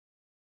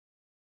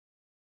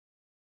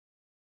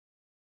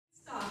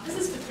This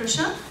is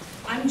Patricia.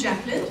 I'm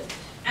Jacqueline.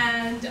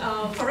 And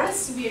for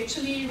us, we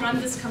actually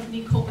run this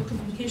company called the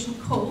Communication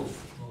Cove.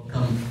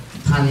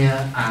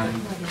 Tanya and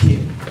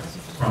Kim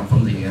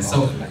from the US.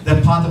 So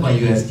they're part of our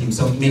US team.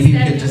 So maybe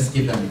we could just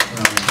give them a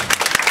round.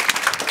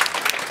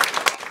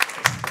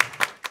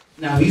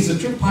 Now he's a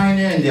true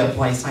pioneer in the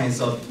applied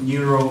science of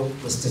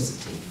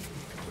neuroplasticity,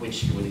 which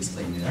he will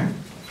explain later.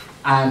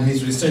 And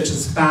his research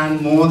has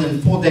spanned more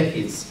than 4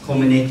 decades,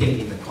 culminating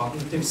in the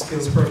cognitive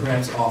skills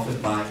programs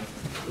offered by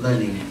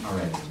Learning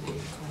Already.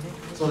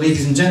 So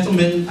ladies and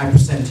gentlemen, I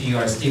present to you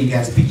our esteemed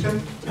guest speaker,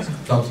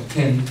 Dr.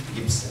 Ken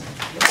Gibson.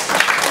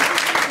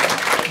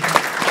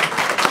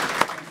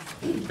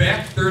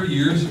 Back 30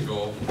 years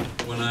ago,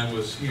 when I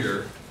was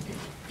here,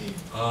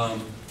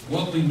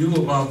 what we knew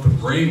about the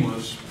brain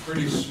was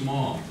pretty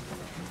small.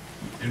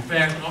 In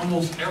fact,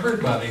 almost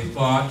everybody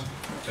thought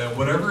that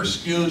whatever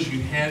skills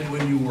you had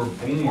when you were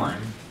born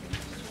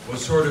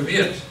was sort of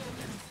it.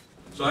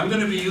 So I'm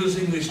going to be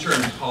using these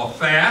terms: how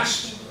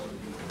fast,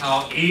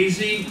 how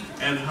easy,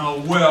 and how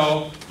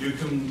well you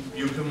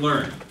can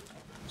learn.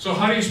 So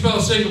how do you spell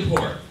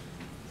Singapore?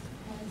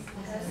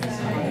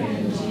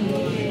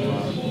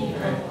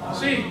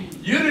 See,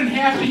 you didn't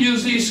have to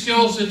use these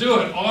skills to do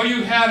it. All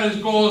you had to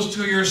go is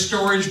to your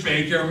storage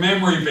bank, your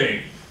memory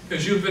bank,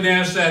 because you've been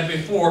asked that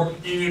before,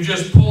 and you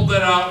just pulled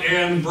that out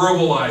and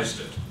verbalized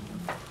it.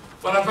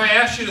 But if I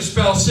asked you to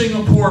spell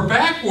Singapore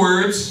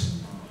backwards,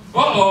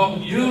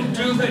 you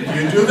do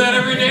that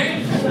every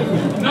day?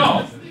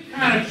 No. You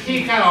kind of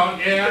peak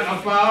out at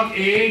about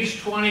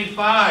age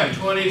 25,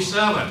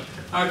 27.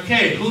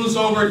 Okay, who's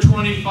over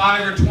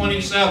 25 or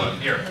 27?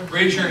 Here,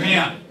 raise your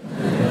hand.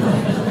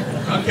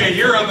 Okay,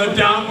 you're on the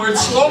downward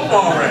slope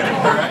already,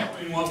 all right?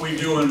 Between what we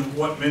do and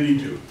what many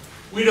do.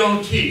 We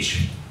don't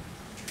teach,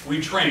 we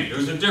train.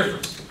 There's a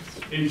difference.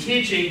 In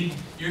teaching,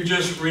 you're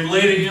just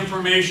relating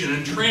information.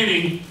 In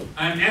training,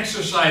 I'm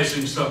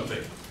exercising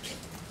something,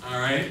 all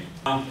right?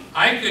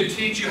 I could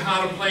teach you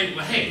how to play,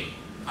 hey,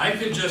 I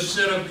could just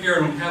sit up here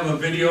and have a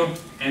video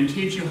and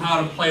teach you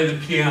how to play the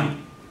piano.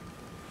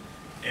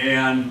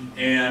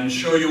 And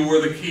show you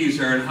where the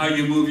keys are and how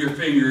you move your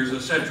fingers,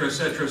 etc.,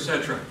 etc.,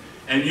 etc.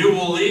 And you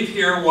will leave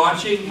here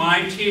watching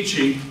my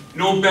teaching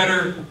no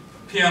better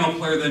piano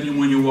player than you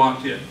when you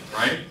walked in,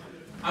 right?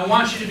 I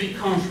want you to be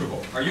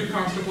comfortable. Are you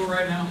comfortable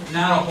right now?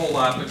 Not a whole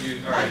lot, but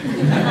you, all right. All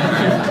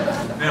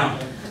right. Now,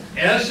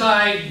 as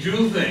I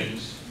do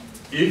things,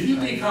 if you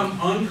become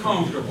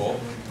uncomfortable,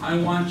 I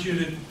want you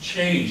to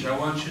change. I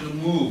want you to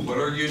move,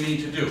 whatever you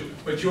need to do.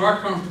 But you are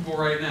comfortable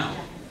right now.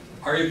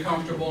 Are you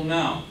comfortable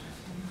now?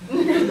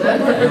 You're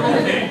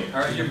okay. All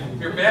right,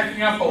 you're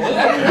backing up a little bit.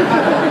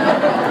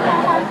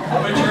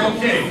 But you're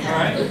okay, all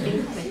right?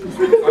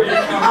 Are you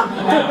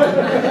comfortable now?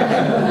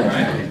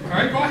 All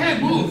right, go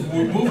ahead, move.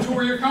 Move to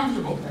where you're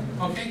comfortable.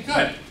 Okay,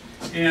 good.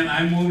 And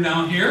I move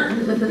down here.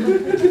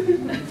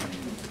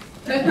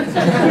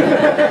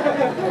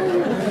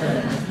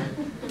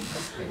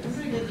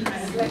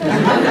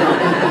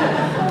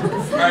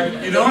 All right,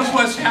 you notice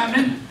what's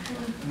happening?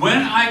 When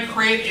I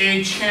create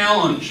a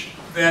challenge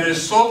that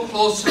is so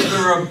close to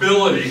their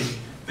ability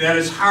that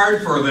it's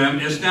hard for them,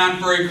 it's not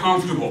very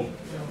comfortable.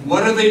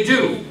 What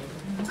do?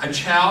 A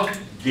child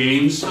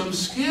gains some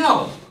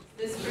skill.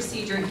 This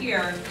procedure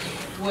here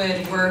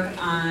would work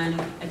on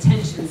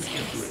attention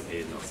skills.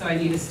 So I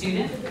need a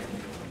student.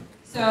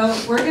 So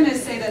we're going to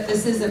say that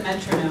this is a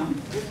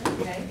metronome,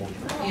 okay?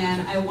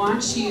 And I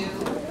want you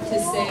to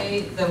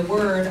say the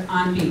word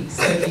on beat.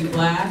 So it'd be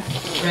black,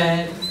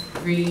 red,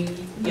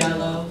 green,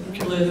 yellow,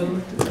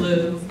 blue,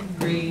 blue,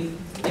 green,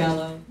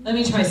 yellow. Let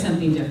me try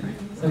something different.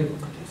 So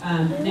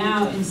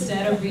now,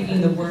 instead of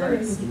reading the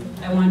words,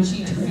 I want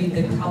you to read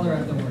the color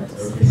of the words.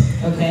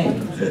 Okay?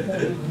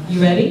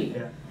 You ready?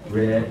 Yeah.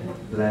 Red,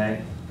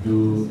 black,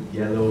 blue,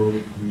 yellow,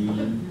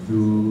 green,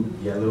 blue,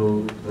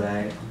 yellow,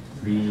 black,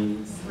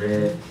 green,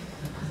 red,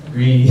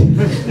 green.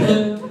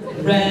 Blue,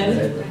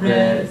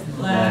 red,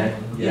 black,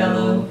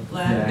 yellow,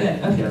 black.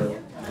 Good. Okay.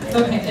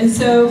 Okay, and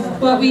so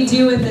what we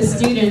do with the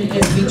student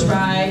is we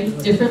try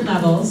different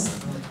levels.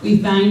 We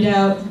find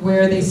out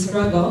where they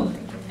struggle,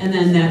 and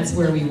then that's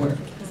where we work.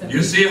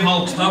 You see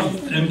how tough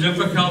and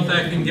difficult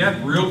that can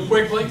get real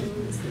quickly?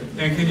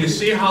 And can you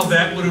see how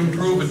that would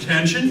improve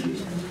attention?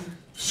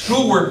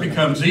 Schoolwork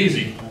becomes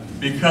easy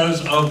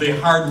because of the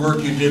hard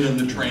work you did in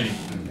the training.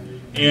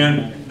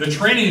 And the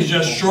training is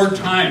just short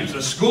times.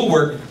 The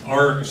schoolwork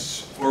or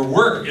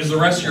work is the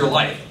rest of your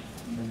life.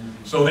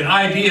 So the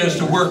idea is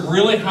to work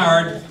really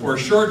hard for a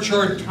short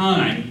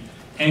time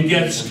and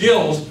get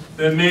skills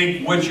that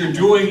make what you're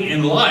doing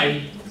in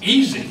life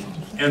easy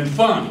and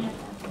fun.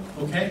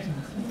 Okay?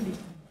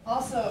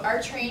 Also,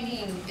 our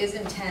training is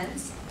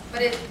intense,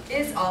 but it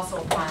is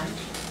also fun.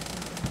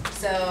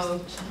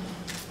 So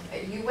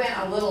you went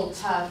a little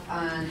tough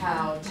on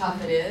how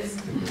tough it is.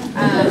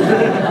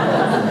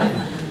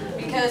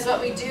 Because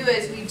what we do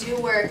is we do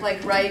work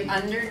like right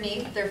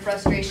underneath their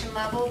frustration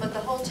level, but the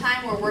whole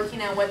time we're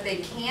working on what they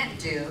can't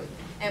do,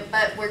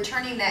 but we're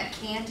turning that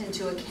can't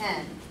into a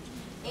can.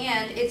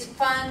 And it's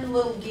fun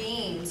little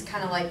games,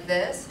 kind of like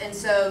this, and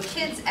so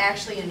kids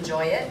actually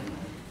enjoy it.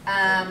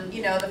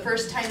 You know, the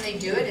first time they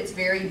do it, it's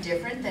very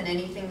different than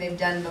anything they've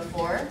done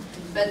before,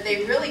 but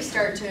they really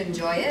start to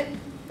enjoy it.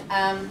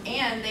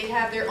 And they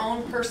have their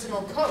own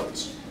personal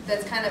coach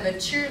that's kind of a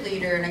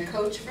cheerleader and a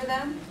coach for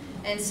them.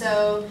 And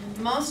so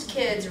most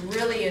kids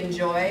really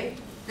enjoy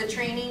the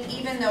training,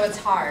 even though it's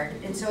hard.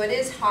 And so it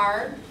is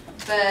hard,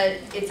 but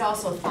it's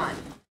also fun.